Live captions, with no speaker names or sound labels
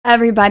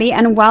Everybody,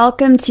 and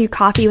welcome to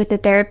Coffee with the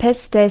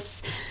Therapist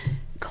this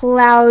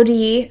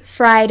cloudy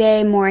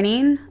Friday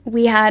morning.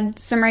 We had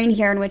some rain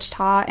here in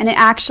Wichita, and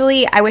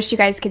I wish you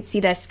guys could see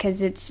this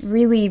because it's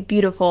really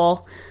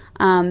beautiful,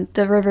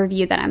 the river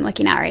view that I'm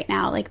looking at right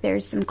now. Like,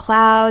 there's some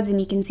clouds, and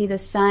you can see the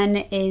sun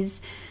is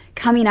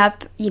coming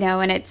up,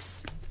 and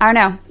it's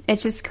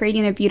just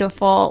creating a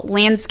beautiful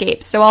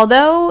landscape. So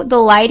although the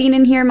lighting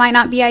in here might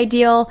not be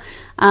ideal,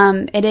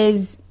 it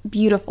is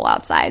beautiful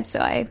outside, so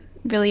I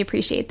really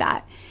appreciate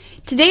that.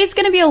 Today is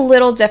going to be a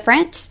little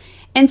different.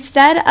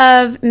 Instead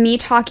of me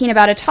talking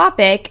about a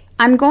topic,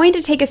 I'm going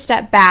to take a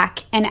step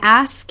back and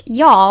ask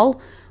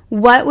y'all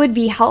what would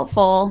be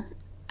helpful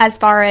as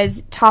far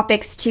as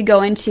topics to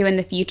go into in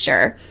the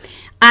future.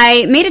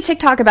 I made a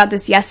TikTok about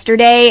this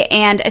yesterday,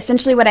 and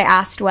essentially what I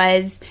asked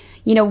was,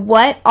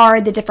 what are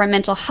the different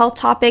mental health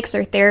topics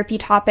or therapy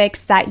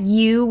topics that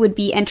you would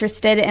be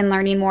interested in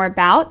learning more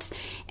about?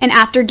 And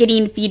after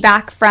getting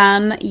feedback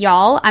from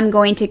y'all, I'm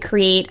going to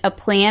create a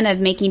plan of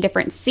making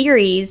different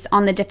series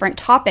on the different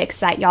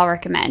topics that y'all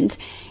recommend.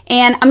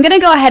 And I'm going to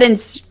go ahead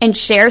and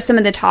share some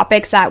of the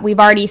topics that we've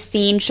already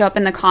seen show up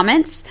in the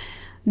comments.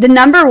 The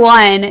number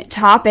one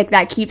topic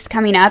that keeps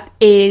coming up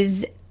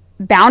is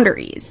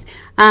boundaries.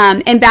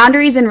 And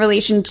boundaries in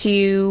relation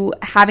to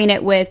having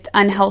it with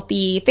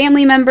unhealthy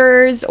family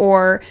members,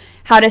 or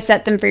how to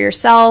set them for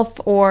yourself,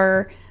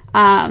 or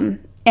in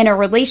a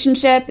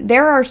relationship.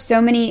 There are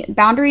so many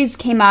boundaries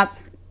came up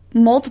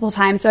multiple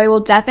times. So I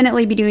will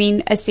definitely be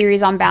doing a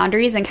series on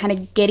boundaries and kind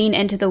of getting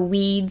into the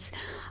weeds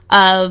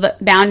of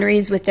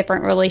boundaries with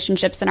different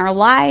relationships in our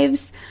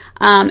lives.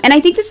 And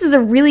I think this is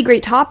a really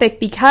great topic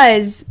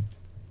because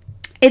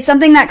it's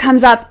something that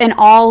comes up in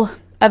all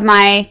of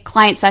my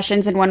client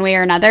sessions in one way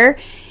or another.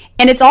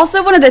 And it's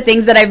also one of the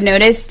things that I've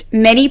noticed.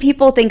 Many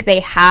people think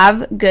they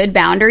have good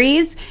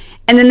boundaries,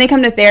 and then they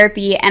come to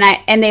therapy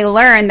and they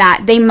learn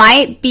that they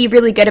might be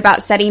really good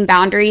about setting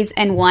boundaries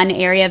in one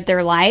area of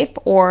their life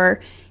or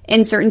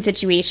in certain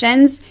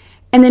situations,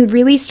 and then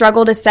really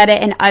struggle to set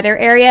it in other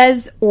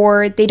areas,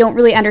 or they don't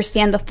really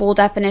understand the full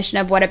definition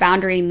of what a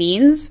boundary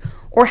means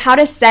or how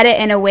to set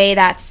it in a way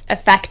that's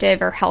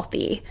effective or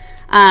healthy.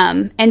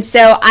 And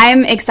so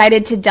I'm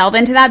excited to delve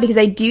into that because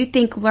I do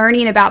think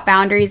learning about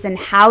boundaries and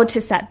how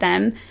to set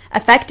them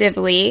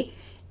effectively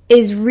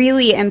is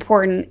really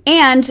important,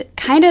 and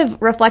kind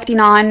of reflecting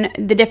on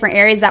the different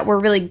areas that we're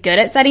really good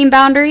at setting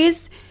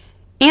boundaries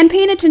and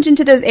paying attention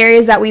to those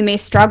areas that we may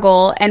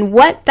struggle and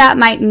what that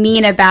might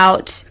mean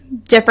about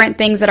different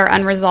things that are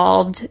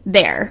unresolved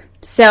there.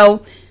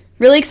 So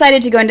really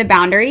excited to go into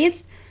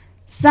boundaries.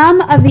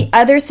 Some of the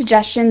other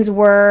suggestions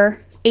were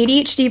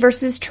ADHD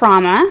versus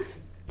trauma.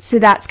 So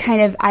that's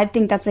I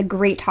think that's a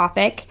great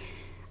topic.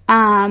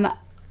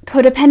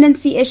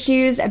 Codependency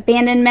issues,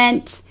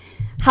 abandonment,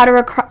 how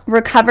to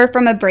recover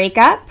from a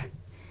breakup.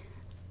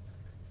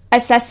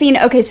 Assessing,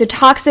 so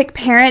toxic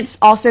parents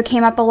also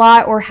came up a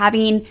lot, or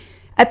having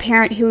a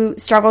parent who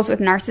struggles with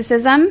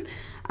narcissism.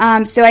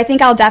 So I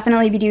think I'll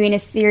definitely be doing a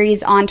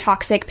series on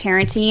toxic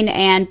parenting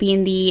and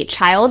being the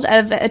child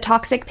of a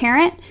toxic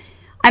parent.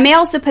 I may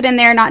also put in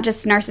there not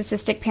just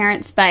narcissistic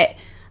parents, but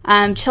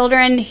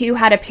children who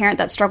had a parent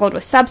that struggled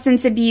with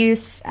substance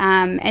abuse,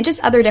 and just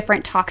other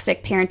different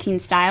toxic parenting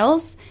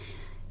styles.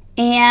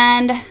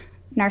 And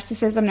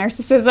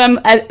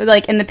narcissism,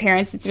 like in the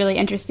parents, it's really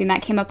interesting.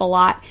 That came up a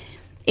lot.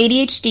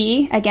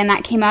 ADHD, again,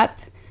 that came up.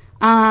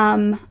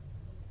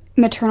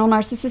 Maternal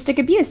narcissistic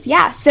abuse.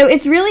 Yeah. So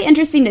it's really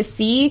interesting to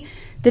see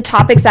the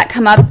topics that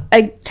come up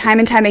time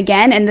and time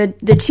again. And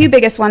the two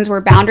biggest ones were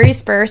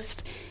boundaries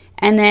first,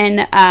 and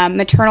then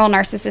maternal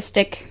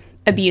narcissistic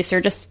abuse,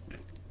 or just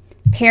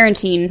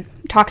parenting,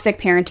 toxic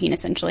parenting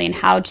essentially, and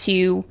how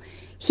to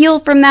heal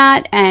from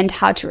that and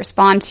how to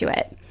respond to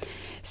it.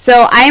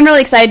 So I am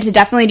really excited to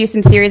definitely do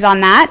some series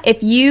on that.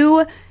 If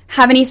you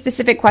have any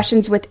specific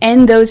questions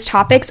within those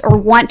topics or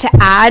want to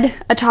add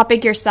a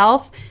topic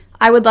yourself,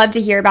 I would love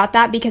to hear about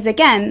that, because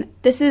again,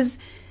 this is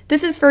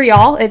for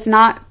y'all. It's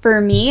not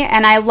for me.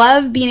 And I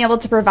love being able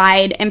to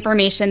provide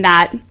information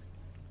that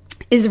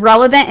is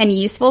relevant and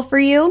useful for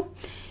you.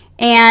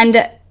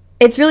 And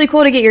it's really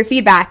cool to get your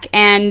feedback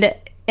and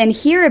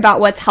hear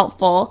about what's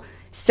helpful.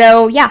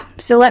 So yeah,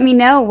 so let me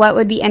know what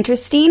would be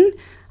interesting.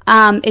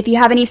 If you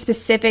have any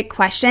specific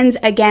questions,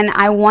 again,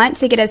 I want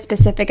to get as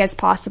specific as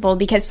possible,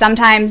 because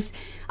sometimes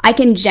I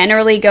can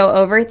generally go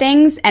over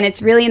things, and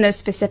it's really in those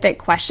specific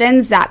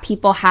questions that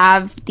people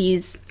have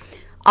these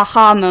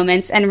aha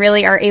moments and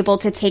really are able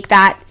to take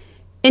that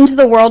into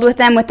the world with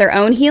them with their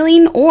own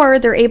healing, or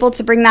they're able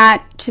to bring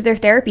that to their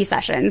therapy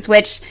sessions,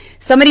 which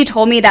somebody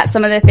told me that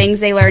some of the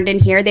things they learned in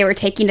here, they were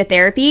taking to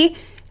therapy,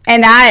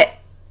 and that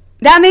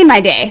made my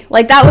day.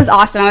 Like, that was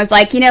awesome. I was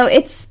like,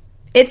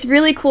 it's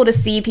really cool to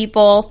see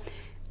people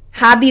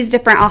have these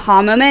different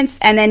aha moments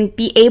and then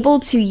be able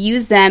to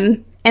use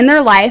them in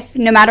their life,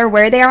 no matter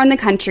where they are in the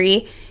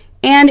country.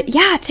 And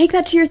yeah, take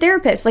that to your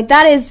therapist. Like,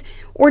 that is,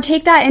 or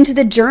take that into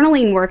the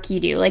journaling work you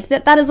do. Like,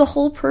 that is the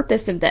whole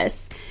purpose of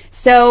this.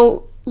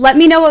 So let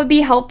me know what would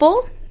be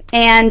helpful.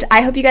 And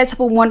I hope you guys have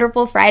a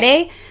wonderful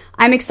Friday.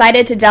 I'm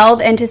excited to delve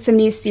into some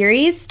new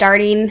series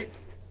starting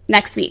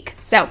next week.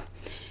 So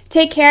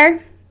take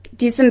care,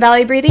 do some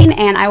belly breathing,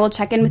 and I will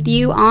check in with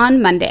you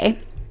on Monday.